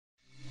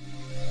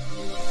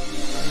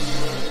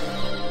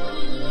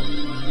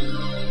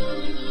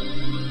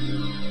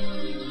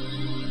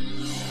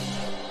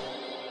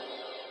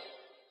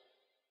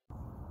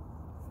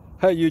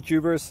Hey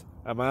YouTubers,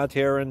 I'm out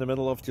here in the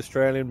middle of the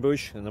Australian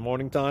bush in the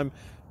morning time.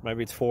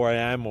 Maybe it's 4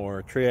 a.m.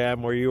 or 3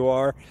 a.m. where you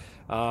are.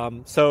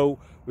 So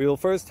we will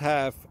first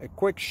have a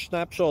quick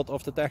snapshot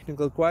of the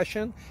technical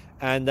question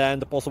and then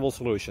the possible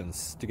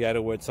solutions,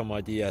 together with some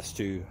ideas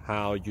to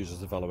how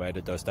users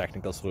evaluated those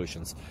technical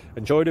solutions.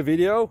 Enjoy the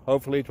video,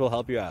 hopefully it will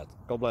help you out.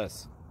 God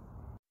bless.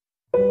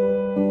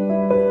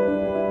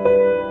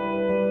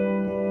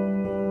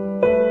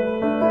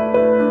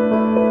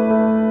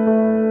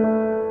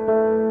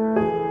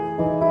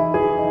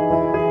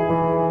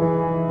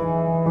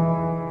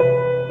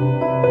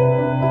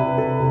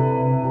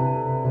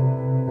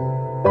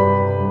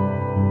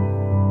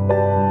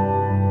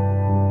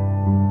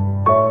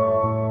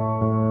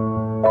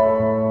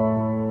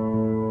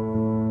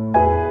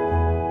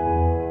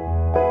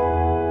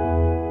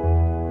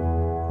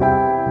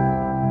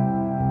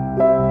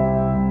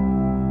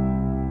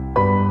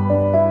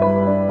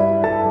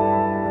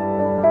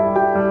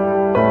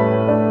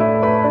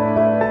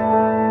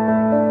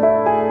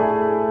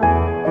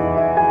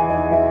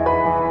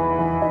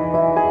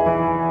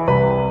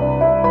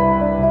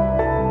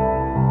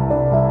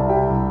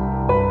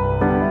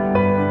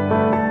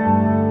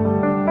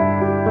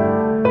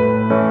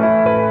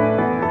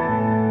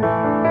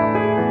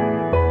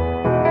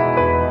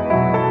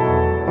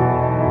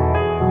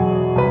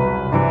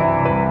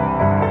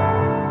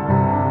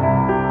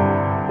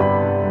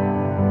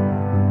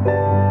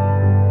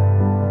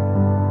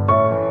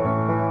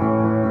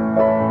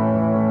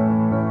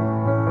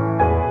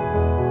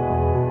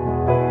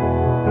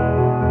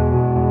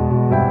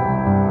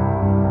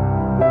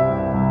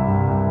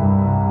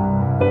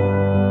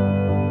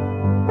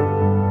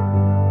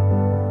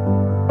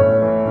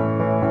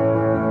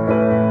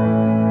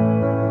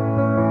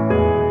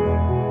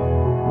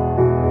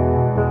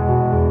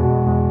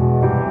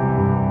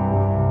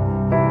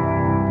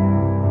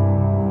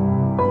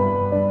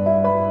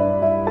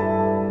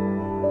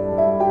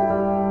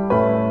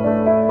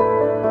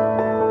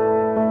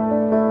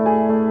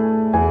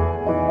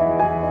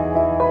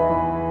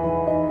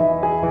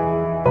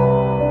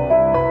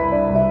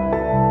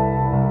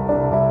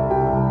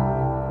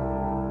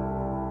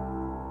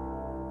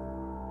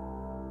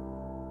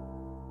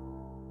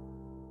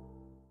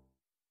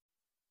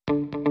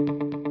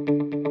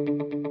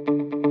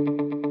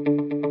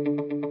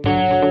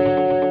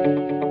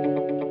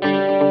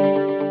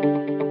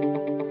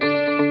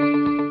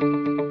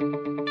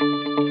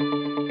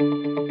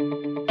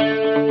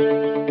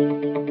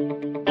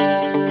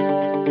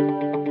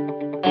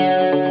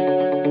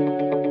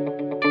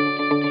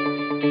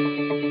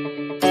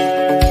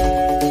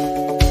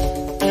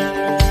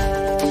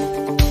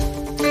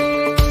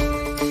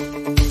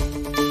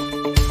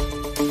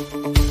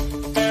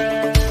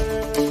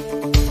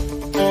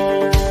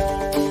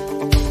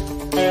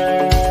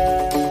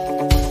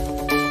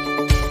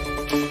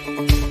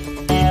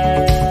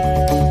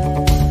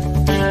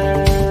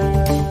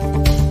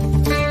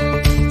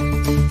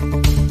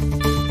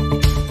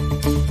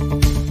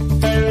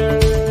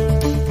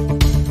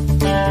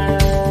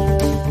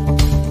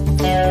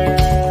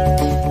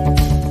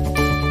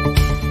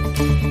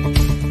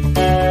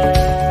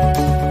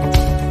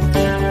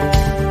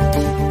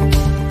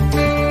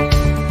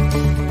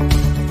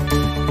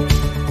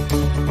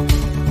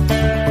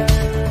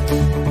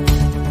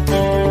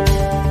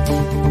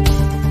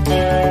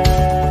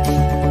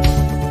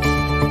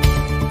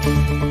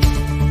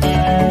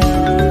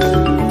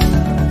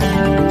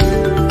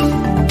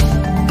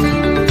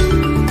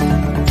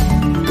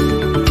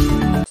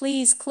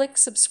 Please click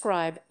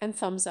subscribe and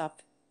thumbs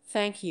up.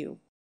 Thank you.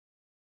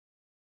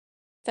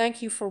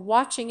 Thank you for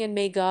watching, and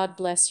may God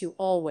bless you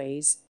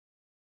always.